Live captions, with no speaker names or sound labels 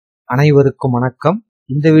அனைவருக்கும் வணக்கம்.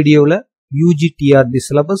 இந்த வீடியோல ugtrbmaths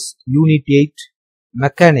syllabus unit 8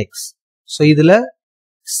 mechanics. So இதுல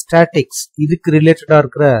ஸ்டாட்டிக்ஸ் இதுக்கு ரிலேட்டடா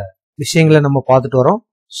இருக்கிற விஷயங்களை நம்ம பார்த்துட்டு வரோம்.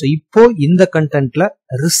 ஸோ இப்போ இந்த கண்டென்ட்ல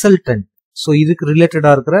ரிசல்டன்ட், ஸோ இதுக்கு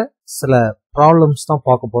ரிலேட்டடா இருக்கிற சில ப்ராப்ளம்ஸ் தான்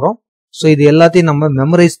பார்க்க போறோம். ஸோ இது எல்லாத்தையும் நம்ம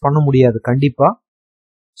மெமரைஸ் பண்ண முடியாது கண்டிப்பா.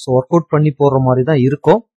 ஸோ ஒர்க் அவுட் பண்ணி போடுற மாதிரி தான்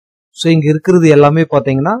இருக்கும். ஸோ இங்க இருக்கிறது எல்லாமே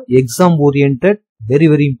பார்த்தீங்கன்னா exam oriented very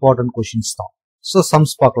very important questions தான். So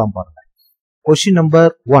sums பார்க்கலாம் பாருங்க. Question number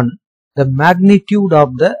 1. The magnitude of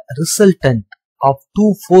the resultant of two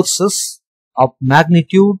forces of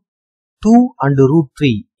magnitude 2 and root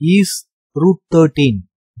 3 is root 13.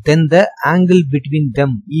 Then the angle between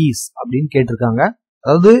them is அப்படின்னு கேட்டிருக்காங்க.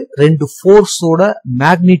 அதாவது ரெண்டு ஃபோர்ஸோட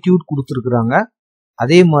மேக்னிடியூட் கொடுத்துருக்காங்க.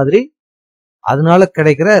 அதே மாதிரி அதனால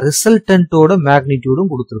கிடைக்கிற ரிசல்டன்டோட மேக்னிடியூடும்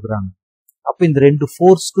கொடுத்துருக்காங்க. அப்ப இந்த ரெண்டு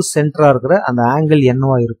ஃபோர்ஸ்க்கு சென்டரா இருக்கிற அந்த ஆங்கிள்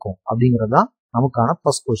என்னவா இருக்கும் அப்படிங்கறதான் நமக்கான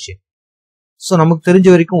ஃபர்ஸ்ட் கொஸ்டின். ஸோ நமக்கு தெரிஞ்ச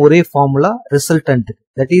வரைக்கும் ஒரே formula resultant,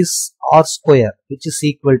 that is R square which is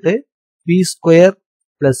equal to be square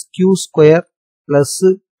plus Q square plus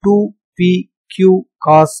 2pq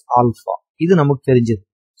cos alpha. இது நமக்கு தெரிஞ்சது.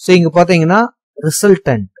 ஸோ இங்க பாத்தீங்கன்னா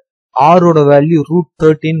ரிசல்டன்ட் ஆரோட வேல்யூ ரூட்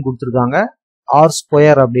 13 கொடுத்துருக்காங்க. ஆர்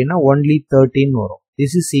ஸ்கொயர் அப்படின்னா ஒன்லி 13 வரும்.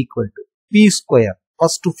 This is equal to be square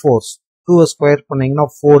first force 2 square பண்ணீங்கன்னா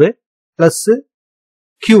 4 பிளஸ்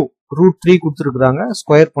கியூ ரூட் 3 கொடுத்துருக்காங்க.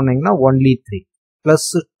 ஸ்கொயர் பண்ணீங்கன்னா only 3 plus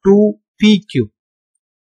 2pq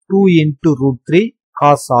 2 into root 3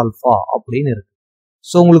 cos alpha அப்படின்னு இருக்கு.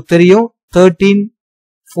 ஸோ உங்களுக்கு தெரியும் 13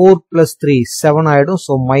 4 பிளஸ் 3 7 ஆயிடும்.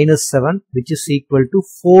 So minus 7 which is equal to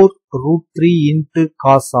 4 root 3 into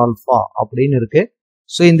cos alpha அப்படின்னு இருக்கு.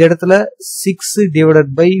 ஸோ இந்த இடத்துல 6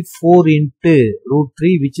 divided by 4 into root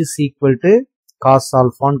 3 which is equal to cos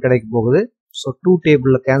ஆல்பான்னு கிடைக்க போகுது. ஸோ 2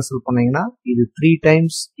 டேபிள்ல கேன்சல் பண்ணீங்கன்னா இது 3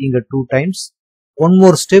 டைம்ஸ், இங்க 2 times. One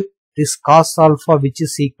more step, this cos alpha which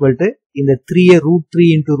is equal to இந்த 3 ரூட் 3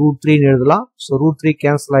 இன்டூ ரூட் 3 எழுதலாம். ஸோ ரூட் 3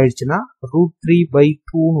 கேன்சல் ஆயிடுச்சுன்னா ரூட் 3 பை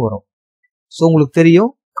 2 வரும். ஸோ உங்களுக்கு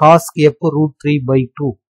தெரியும் காஸ்க்கு எப்போ ரூட் 3 பை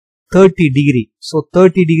 2 30 டிகிரி. ஸோ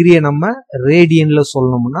 30 டிகிரியை நம்ம ரேடியன்ல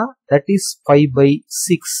சொல்லணும்னா தட் இஸ் 5 பை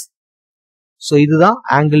 6. ஸோ இதுதான்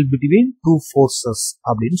ஆங்கிள் பிட்வீன் டூ ஃபோர்ஸஸ்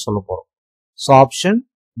அப்படின்னு சொல்ல போறோம். So option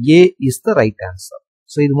A is the right answer.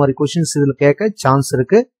 So இது மாதிரி கொஸ்டின்ஸ் இதுல கேட்க சான்ஸ்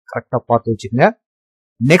இருக்கு, கரெக்டா பார்த்து வச்சுக்கோங்க.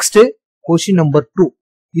 Next question number 2.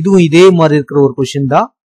 இதுவும் இதே மாதிரி இருக்கிற ஒரு கொஸ்டின் தான்.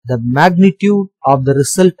 The magnitude of the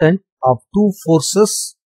resultant of two forces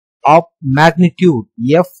of magnitude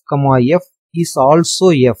F, F is also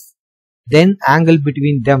F. Then angle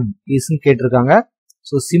between them is கேட்டிருக்காங்க.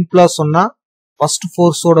 ஸோ சிம்பிளா சொன்னா ஃபர்ஸ்ட்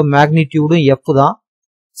ஃபோர்ஸோட மேக்னிடியூடும் F தான்,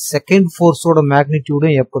 செகண்ட் ஃபோர்ஸோட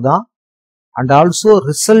மேக்னிடியூடும் F தான், அண்ட் ஆல்சோ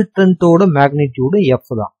ரிசல்டன்டோட மேக்னிடியூடும் F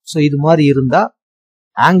தான். ஸோ இது மாதிரி இருந்தா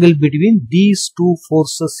angle between these two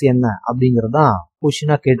forces என்ன அப்படிங்கறதான்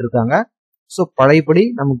கொஸ்டினா கேட்டிருக்காங்க. ஸோ பழையபடி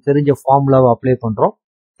நமக்கு தெரிஞ்ச ஃபார்முலாவை அப்ளை பண்றோம்.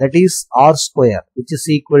 That is R square which is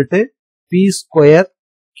equal to be square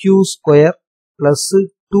Q square plus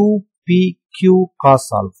 2pq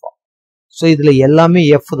cos alpha. So இதுல எல்லாமே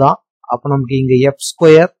F தான். அப்ப நமக்கு இங்க F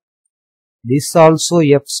square, this also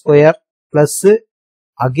F square plus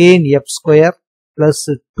again f square plus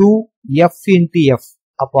 2f into f.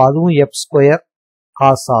 அப்போ அதுவும் f square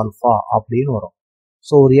cos alpha அப்படின்னு வரும்.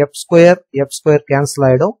 ஸோ ஒரு f square கேன்சல்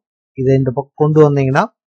ஆயிடும். இதை இந்த பக்கம் கொண்டு வந்தீங்கன்னா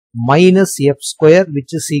minus F square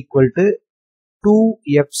which is equal to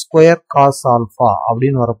 2f square cos alpha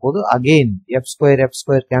அப்படின்னு வரப்போது. அகெயின் f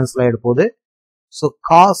square கேன்சல் ஆயிடும் போது. So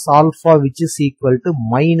cos alpha which is equal to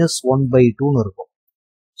minus 1/2 இருக்கும்.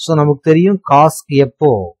 ஸோ நமக்கு தெரியும் காஸ்க்கு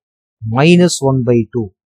எப்போ minus 1/2.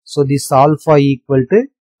 So this alpha equal to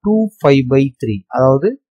 2π/3. அதாவது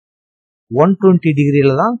 120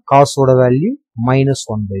 டிகிரில தான் cos ஓட வேல்யூ minus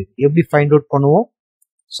 1/2. எப்படி ஃபைண்ட் அவுட் பண்ணுவோம்?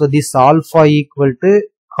 So this alpha equal to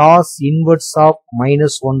cos inverse of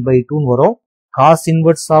minus 1/2 வரும். cos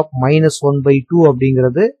inverse of minus 1/2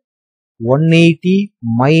 அப்படிங்கிறது 180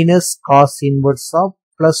 minus cos inverse of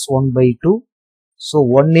plus 1/2. So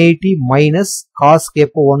 180 minus cos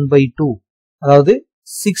எப்போ 1/2, அதாவது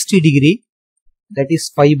 60 degree, that is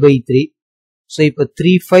 5/3. So இப்போ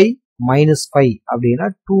 3π minus 5 அப்படின்னா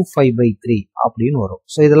 2π/3 அப்படின்னு வரும்.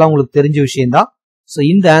 ஸோ இதெல்லாம் உங்களுக்கு தெரிஞ்ச விஷயம் தான். ஸோ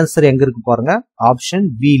இந்த ஆன்சர் எங்க இருக்கு பாருங்க, ஆப்ஷன்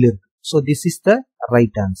பில இருக்கு. So this is the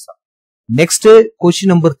right answer. Next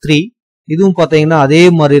question number 3. இதுவும் பாத்தீங்கன்னா அதே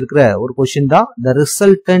மாதிரி இருக்கிற ஒரு கொஸ்டின் தான். த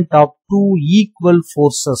resultant of two equal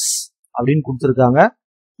forces அப்படின்னு கொடுத்துருக்காங்க.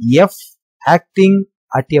 F acting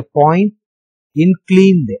at a point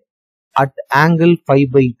inclined at angle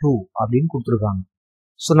 5/2 அப்படின்னு கொடுத்துருக்காங்க.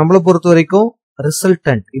 ஸோ நம்மளை பொறுத்த வரைக்கும்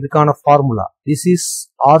ரிசல்டன்ட் இதுக்கான formula this is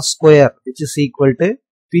R square which is equal to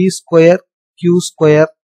be square Q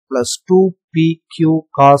square plus 2pq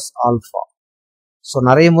cos alpha. So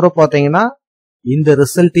நிறைய முறை பார்த்தீங்கன்னா இந்த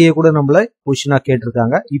ரிசல்ட்டையே கூட நம்மள கொஸ்டினா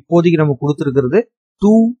கேட்டிருக்காங்க. இப்போதைக்கு நம்ம கொடுத்துருக்கிறது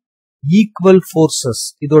 2 ஈக்குவல் ஃபோர்ஸஸ்,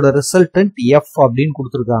 இதோட ரிசல்டன்ட் எஃப் அப்படின்னு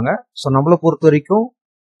கொடுத்துருக்காங்க. ஸோ நம்மளை பொறுத்த வரைக்கும்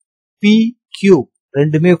PQ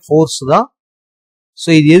ரெண்டுமே ஃபோர்ஸ் தான். ஸோ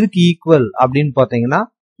இது எதுக்கு ஈக்குவல் அப்படின்னு பார்த்தீங்கன்னா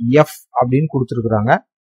எஃப் அப்படின்னு கொடுத்துருக்குறாங்க.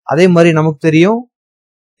 அதே மாதிரி நமக்கு தெரியும்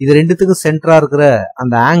இது ரெண்டுத்துக்கும் சென்டரா இருக்கிற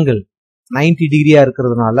அந்த ஆங்கிள் 90 டிகிரியா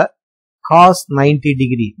இருக்கிறதுனால cos 90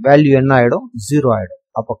 டிகிரி வேல்யூ என்ன ஆயிடும், 0 ஆயிடும்.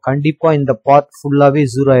 அப்ப கண்டிப்பா இந்த பார்ட் ஃபுல்லாவே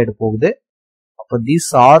 0 ஆயிட போகுது. அப்ப this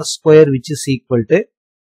r square which is equal to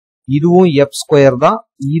இதுவும் f ஸ்கொயர் தான்,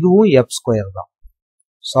 இதுவும் f ஸ்கொயர் தான்.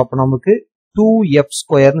 ஸோ அப்ப நமக்கு 2f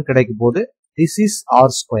ஸ்கொயர்னு கிடைக்க போகுது. this is r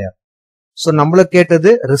square. So நம்மள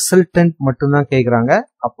கேட்டது ரிசல்டன்ட் மட்டும்தான் கேட்குறாங்க.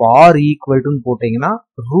 அப்போ r ஈக்குவல்டுன்னு போட்டீங்கன்னா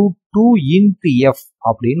 √2 into f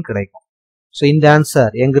அப்படின்னு கிடைக்கும். ஸோ இந்த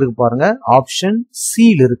ஆன்சர் எங்க இருக்கு பாருங்க, ஆப்ஷன்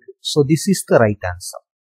சியில் இருக்கு. So this is the right answer.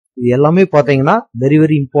 இது எல்லாமே பார்த்தீங்கன்னா வெரி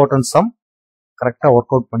வெரி இம்பார்ட்டன்ட் சம், கரெக்டா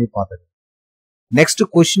ஒர்க் அவுட் பண்ணி பார்த்துங்க. Next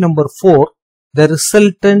question number 4. The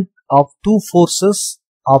resultant of two forces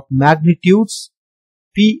of magnitudes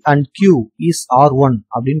P and Q is R1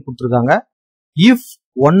 அப்படின்னு கொடுத்துருக்காங்க. If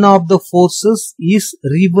one of the forces is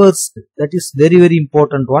reversed, that is very very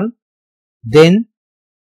important one, then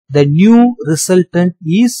the new resultant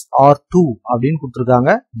is R2 அப்படின்னு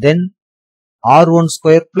கொடுத்துருக்காங்க. then R1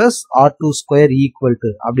 square plus R2 square equal to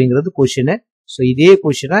அப்படிங்கிறது question. So இதே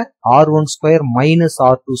கொஸ்டினை R1 square minus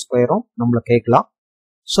R2 squareம் நம்மள கேட்கலாம்.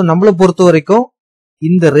 So நம்மளை பொறுத்த வரைக்கும்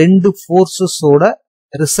இந்த ரெண்டு ஃபோர்ஸஸோட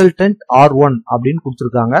ரிசல்டன்ட் R1 அப்படின்னு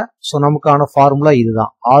கொடுத்துருக்காங்க. ஸோ நமக்கான ஃபார்முலா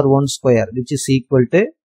இதுதான், R1 square which is equal to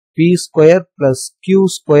P square plus Q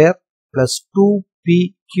square plus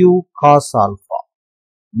 2PQ cos alpha.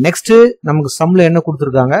 Next நமக்கு சம்ல என்ன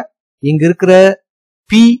கொடுத்துருக்காங்க, இங்க இருக்கிற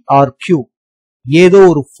P or Q ஏதோ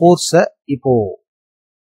ஒரு ஃபோர்ஸ, இப்போ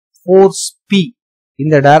ஃபோர்ஸ் P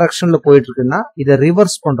இந்த டைரக்ஷன்ல போயிட்டு இருக்குன்னா இதை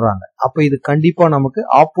ரிவர்ஸ் பண்றாங்க. அப்ப இது கண்டிப்பா நமக்கு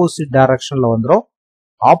ஆப்போசிட் டைரக்ஷன்ல வந்துடும்.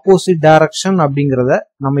 ஆப்போசிட் டைரக்ஷன் அப்படிங்கறத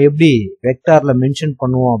நம்ம எப்படி வெக்டார்ல மென்ஷன்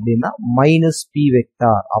பண்ணுவோம் அப்படின்னா -p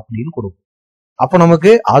வெக்டார் அப்படின்னு கொடுக்கும். அப்ப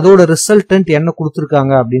நமக்கு அதோட ரிசல்டன்ட் என்ன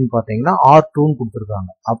கொடுத்துருக்காங்க அப்படின்னு பாத்தீங்கன்னா R2 கொடுத்துருக்காங்க.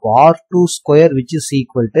 அப்போ R2 square which is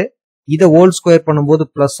equal to, இதை ஹோல் ஸ்கொயர் பண்ணும்போது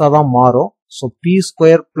பிளஸ்ஸா தான் மாறும். So P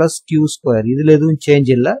square plus Q square, இதுல எதுவும் சேஞ்ச்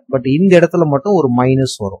இல்லை, பட் இந்த இடத்துல மட்டும் ஒரு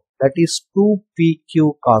மைனஸ் வரும். That is 2PQ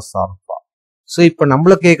cos alpha. So இப்போ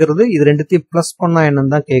நம்மள கேட்கறது இது ரெண்டுத்தையும் பிளஸ் பண்ணா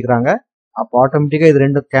என்னன்னு தான் கேட்கறாங்க. அப்போ ஆட்டோமேட்டிக்கா இது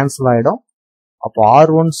ரெண்டும் கேன்சல் ஆயிடும். அப்போ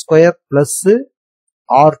R1 square plus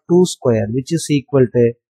R2 square which is equal to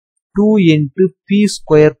 2 into P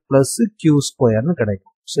square plus Q ஸ்கொயர்னு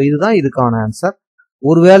கிடைக்கும். ஸோ இதுதான் இதுக்கான ஆன்சர்.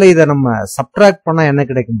 ஒருவேளை இதை நம்ம சப்ட்ராக்ட் பண்ணா என்ன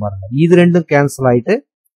கிடைக்கும் பாருங்க, இது ரெண்டும் கேன்சல் ஆயிட்டு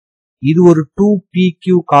இது ஒரு 2PQ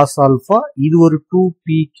cos alpha, இது ஒரு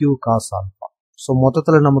 2PQ cos alpha. ஸோ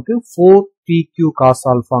மொத்தத்துல நமக்கு 4PQ cos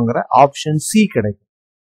alphaங்கிற ஆப்ஷன் சி கிடைக்கும்.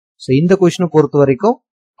 ஸோ இந்த கொஸ்டினை பொறுத்த வரைக்கும்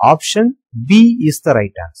option B is the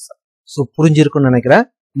right answer. So புரிஞ்சிருக்கும்னு நினைக்கிறேன்.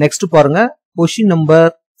 நெக்ஸ்ட் பாருங்க, question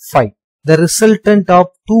number 5. The resultant of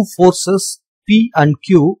two forces P and Q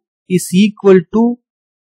is equal to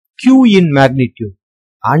Q in magnitude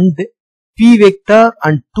and P vector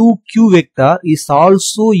and 2Q vector is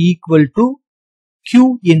also equal to Q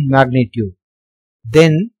in magnitude.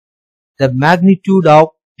 Then the magnitude of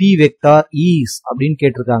P vector is அப்படின்னு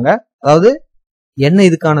கேட்டிருக்காங்க. அதாவது என்ன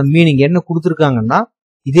இதுக்கான meaning என்ன கொடுத்திருக்காங்கன்னா,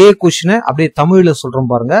 இதே கொஸ்டினை அப்படியே தமிழ்ல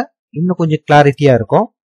சொல்றோம் பாருங்க, இன்னும் கொஞ்சம் கிளாரிட்டியா இருக்கும்.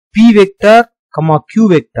 P வெக்டார் Q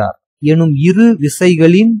வெக்டார் எனும் இரு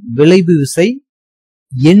விசைகளின் விளைவு விசை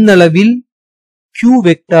எண்ணளவில் Q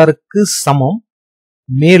வெக்டாருக்கு சமம்.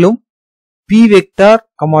 மேலும் P வெக்டார்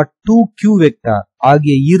 2Q வெக்டார்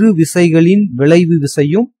ஆகிய இரு விசைகளின் விளைவு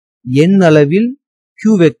விசையும் எண்ணளவில்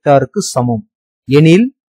Q வெக்டாருக்கு சமம் எனில்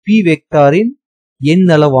P வெக்டாரின்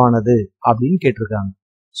எண்ணளவானது அப்படின்னு கேட்டிருக்காங்க.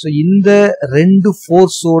 ஸோ இந்த ரெண்டு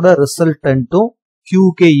ஃபோர்ஸோட ரிசல்டன்ட்டும்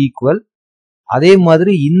Qக்கு ஈக்குவல். அதே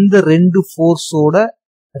மாதிரி இந்த ரெண்டு ஃபோர்ஸோட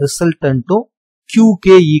ரிசல்டன்ட்டும்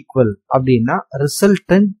Qக்கு ஈக்குவல் அப்படின்னா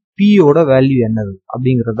ரிசல்டன்ட் Pயோட வேல்யூ என்னது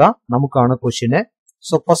அப்படிங்கிறது தான் நமக்கான கொஸ்டின்.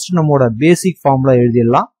 ஸோ ஃபர்ஸ்ட் நம்மளோட பேசிக் ஃபார்முலா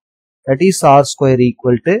எழுதிடலாம். That is R square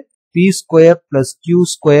equal to P square plus Q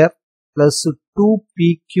square plus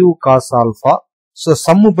 2PQ cos alpha. So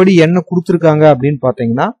சம்முபடி என்ன கொடுத்துருக்காங்க அப்படின்னு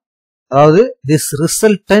பாத்தீங்கன்னா, அதாவது this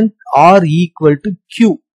resultant R equal to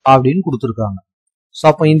Q அப்படின்னு கொடுத்துருக்காங்க. ஸோ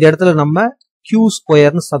அப்போ இந்த இடத்துல நம்ம Q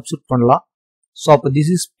ஸ்கொயர்னு சப்ஸ்டிட் பண்ணலாம். ஸோ அப்போ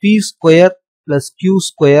this is P square plus Q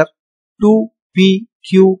square 2PQ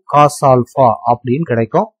cos alpha அப்படின்னு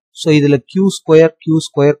கிடைக்கும். ஸோ இதுல Q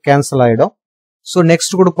ஸ்கொயர் கேன்சல் ஆயிடும். ஸோ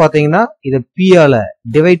நெக்ஸ்ட் கூட பாத்தீங்கன்னா இதை P ஆல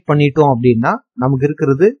டிவைட் பண்ணிட்டோம் அப்படின்னா நமக்கு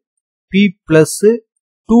இருக்கிறது P plus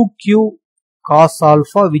 2q cos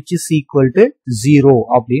alpha which is equal to 0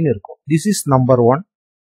 அப்படின்னு இருக்கும். This is number 1.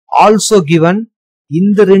 Also given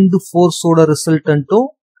இந்த ரெண்டு ஃபோர்ஸோட ரிசல்டன்ட்டும்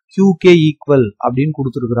qk ஈக்குவல் அப்படின்னு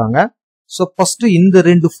கொடுத்துருக்காங்க. ஸோ ஃபர்ஸ்ட் இந்த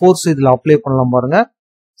ரெண்டு ஃபோர்ஸ் இதுல அப்ளை பண்ணலாம் பாருங்க.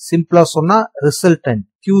 சிம்பிளா சொன்னா resultant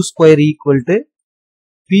q square equal to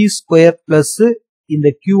p square plus இந்த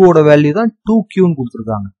q ஓட வேல்யூ தான் 2qன்னு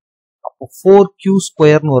கொடுத்துருக்காங்க. அப்போ 4q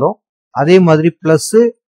ஸ்கொயர்னு வரும். அதே மாதிரி பிளஸ்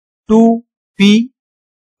 2p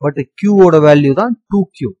பட் q ஓட வேல்யூ தான்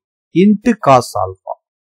 2q into cos alpha.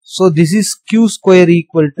 So this is q square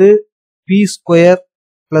equal to p square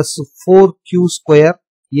plus 4q square.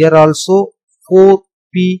 Here also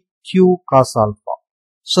 4pq cos alpha.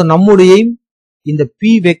 So நம்முடைய இந்த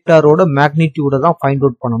p வெக்டாரோட மேக்னிடியூட தான் ஃபைண்ட்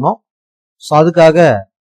அவுட் பண்ணணும். ஸோ அதுக்காக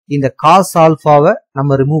இந்த cos alphaவை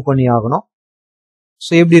நம்ம remove பண்ணி ஆகணும்.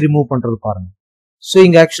 ஸோ எப்படி ரிமூவ் பண்றது பாருங்க. ஸோ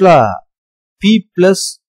இங்க ஆக்சுவலா p plus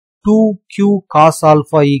 2q cos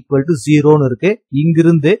alpha equal to 0ன்னு இருக்கு.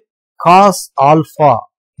 இங்கிருந்து cos alpha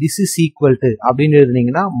this is equal to அப்படின்னு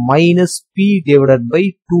எழுதுனீங்கன்னா minus p divided by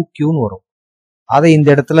 2qன்னு வரும். அதை இந்த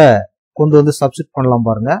இடத்துல கொண்டு வந்து சப்ஸ்டிட் பண்ணலாம்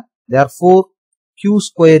பாருங்க. therefore q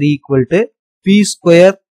square equal to p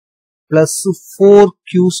square plus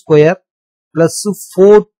 4q square plus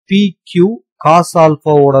 4pq cos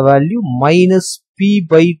alpha ஓட value minus p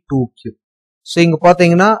by 2q. So இங்க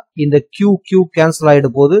பாத்தீங்கன்னா இந்த q கேன்சல் ஆயிடு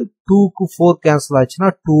போது 2க்கு 4 கேன்சல் ஆச்சுன்னா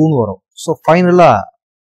 2ன்னு வரும். ஸோ ஃபைனலா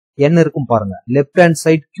என்ன இருக்கும் பாருங்க. Left hand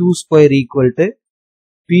side q square equal to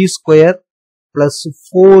p square plus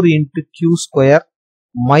 4 into q square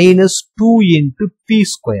minus 2 into p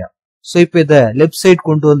square. So இப்போ இதை லெஃப்ட் சைட்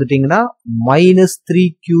கொண்டு வந்துட்டீங்கன்னா மைனஸ்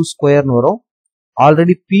 3q ஸ்கொயர்னு வரும்.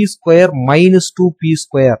 Already p square minus 2p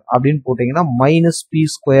square அப்படின்னு போட்டீங்கன்னா மைனஸ் p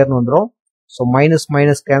ஸ்கொயர்னு வந்துடும். ஸோ மைனஸ்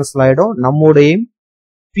மைனஸ் கேன்சல் ஆயிடும். நம்முடைய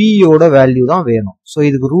p யோட வேல்யூ தான் வேணும். ஸோ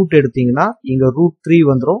இதுக்கு ரூட் எடுத்தீங்கன்னா இங்க ரூட் 3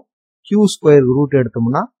 வந்துடும். q ஸ்கொயருக்கு ரூட்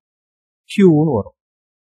எடுத்தோம்னா qன்னு வரும்.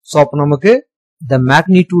 ஸோ அப்போ நமக்கு the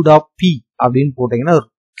magnitude of p அப்படின்னு போட்டீங்கன்னா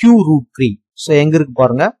q ரூட் 3. ஸோ எங்க இருக்கு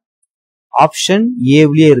பாருங்க, ஆப்ஷன்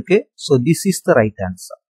ஏவிலே இருக்கு. So this is the right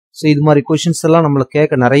answer. So இது மாதிரி கொஸ்டின்ஸ் எல்லாம் நம்மளுக்கு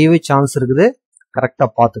கேட்க நிறையவே சான்ஸ் இருக்குது. கரெக்டா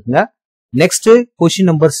பாத்துக்குங்க. Next question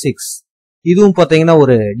number 6. இதுவும் பாத்தீங்கன்னா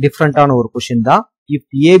ஒரு டிஃப்ரெண்டான ஒரு கொஸ்டின் தான். If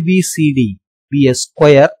ABCD be a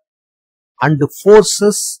square and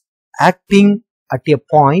forces acting at a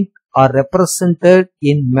point are represented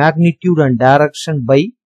in magnitude and direction by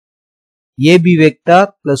AB vector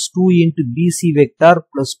plus 2 into BC vector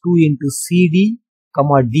plus 2 into CD,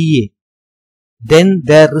 DA, then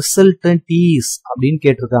their resultant is அப்படின்னு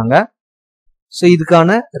கேட்டிருக்காங்க. So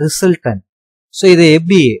இதுக்கான resultant. So இதை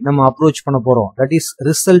எப்படி நம்ம approach பண்ண போறோம்? That is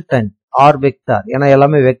resultant R vector. ஏன்னா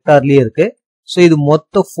எல்லாமே வெக்டார்லயே இருக்கு. ஸோ இது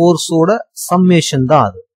மொத்த ஃபோர்ஸோட சம்மேஷன் தான்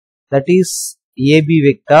அது. That is AB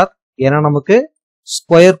vector. ஏன்னா நமக்கு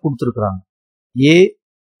ஸ்கொயர் கொடுத்துருக்குறாங்க. ஏ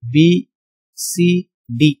பி சி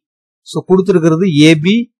டி. ஸோ கொடுத்துருக்கிறது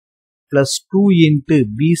AB plus 2 into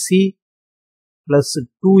PC plus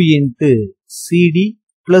 2 into CD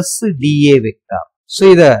plus DA vector. So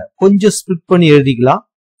இத கொஞ்சம் ஸ்பிளிட் பண்ணி எழுதிக்கலாம்.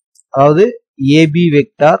 அதாவது ஏபி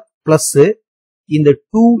வெக்டார் பிளஸ் இந்த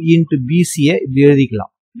 2 இன்ட்டு பிசியை இப்படி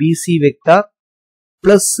எழுதிக்கலாம். PC vector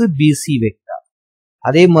plus PC vector.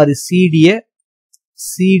 அதே மாதிரி சிடியை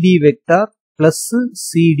CD vector plus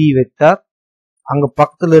CD vector. அங்க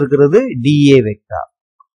பக்கத்துல இருக்கிறது டிஏ வெக்டார்.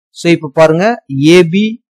 ஸோ இப்ப பாருங்க, AB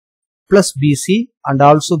plus PC and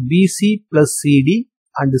also PC plus CD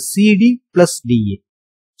and CD plus DA.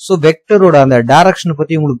 So வெக்டரோட அந்த டைரக்ஷன்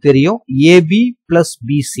பத்தி உங்களுக்கு தெரியும். AB plus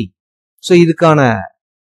PC. ஸோ இதுக்கான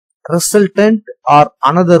resultant R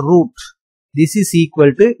another root this is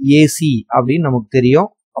equal to AC அப்படின்னு நமக்கு தெரியும்.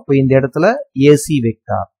 அப்போ இந்த இடத்துல ஏசி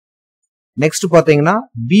வெக்டார். நெக்ஸ்ட் பாத்தீங்கன்னா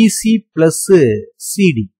PC plus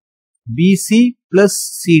CD. PC plus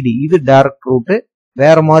CD இது டைரக்ட் ரூட்.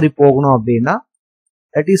 வேற மாதிரி போகணும் அப்படின்னா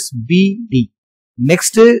தட் இஸ் பிடி.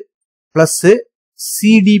 Next plus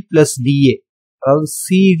CD plus DA, அதாவது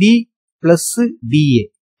CD plus DA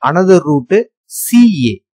another root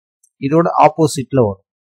CA. இதோட ஆப்போசிட்ல வரும்.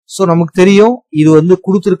 ஸோ நமக்கு தெரியும் இது வந்து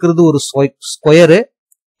கொடுத்துருக்கிறது ஒரு ஸ்கொயரு.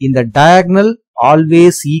 இந்த டயகனல்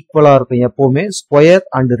ஆல்வேஸ் ஈக்குவலா இருக்கும் எப்பவுமே ஸ்கொயர்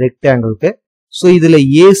அண்ட் ரெக்டாங்கிளுக்கு. ஸோ இதுல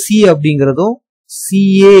ஏசி அப்படிங்கிறதும்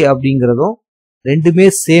சிஏ அப்படிங்கிறதும் ரெண்டுமே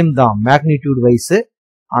சேம் தான் மேக்னிடியூட் வைஸ்.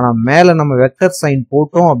 ஆனா மேல நம்ம வெக்டர் சைன்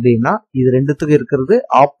போட்டோம் அப்படின்னா இது ரெண்டுத்துக்கு இருக்கிறது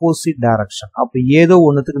ஆப்போசிட் டைரக்ஷன். அப்ப ஏதோ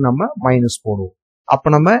ஒன்னுத்துக்கு நம்ம மைனஸ் போடுவோம். அப்ப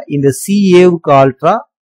நம்ம இந்த சிஏவுக்கு ஆல்ட்ரா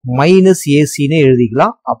மைனஸ் ஏசின்னு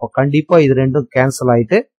எழுதிக்கலாம். அப்ப கண்டிப்பா இது ரெண்டும் கேன்சல்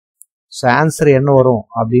ஆயிட்டு ஸோ ஆன்சர் என்ன வரும்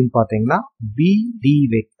அப்படின்னு பாத்தீங்கன்னா பிடி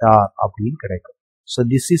வெக்டார் அப்படின்னு கிடைக்கும். So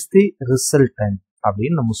this is the resultant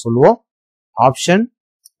அப்படின்னு நம்ம சொல்லுவோம். ஆப்ஷன்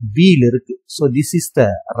B ல இருக்கு. So this is the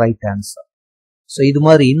right answer. So இது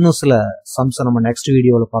மாதிரி இன்னும் சில சம்ஸ் நம்ம நெக்ஸ்ட்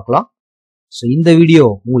வீடியோல பார்க்கலாம். So இந்த வீடியோ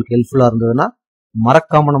உங்களுக்கு ஹெல்ப்ஃபுல்லா இருந்ததுன்னா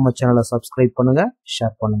மறக்காம நம்ம சேனலை சப்ஸ்கிரைப் பண்ணுங்க,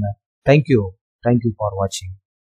 ஷேர் பண்ணுங்க. Thank you for watching.